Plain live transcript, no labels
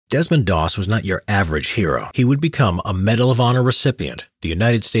Desmond Doss was not your average hero. He would become a Medal of Honor recipient, the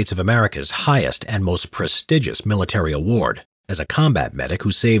United States of America's highest and most prestigious military award, as a combat medic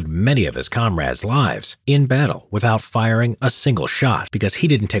who saved many of his comrades' lives in battle without firing a single shot because he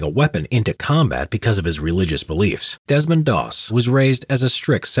didn't take a weapon into combat because of his religious beliefs. Desmond Doss was raised as a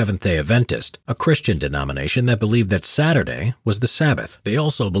strict Seventh-day Adventist, a Christian denomination that believed that Saturday was the Sabbath. They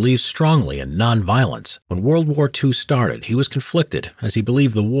also believed strongly in nonviolence. When World War II started, he was conflicted as he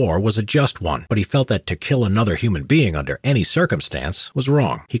believed the war was a just one, but he felt that to kill another human being under any circumstance was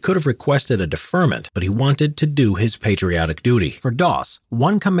wrong. He could have requested a deferment, but he wanted to do his patriotic duty. For Doss,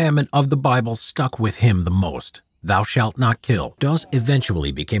 one commandment of the Bible stuck with him the most: "Thou shalt not kill." Doss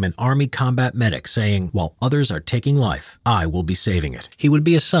eventually became an Army combat medic, saying, "While others are taking life, I will be saving it." He would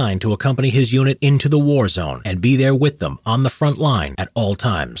be assigned to accompany his unit into the war zone and be there with them on the front line at all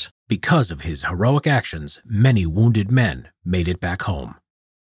times. Because of his heroic actions, many wounded men made it back home.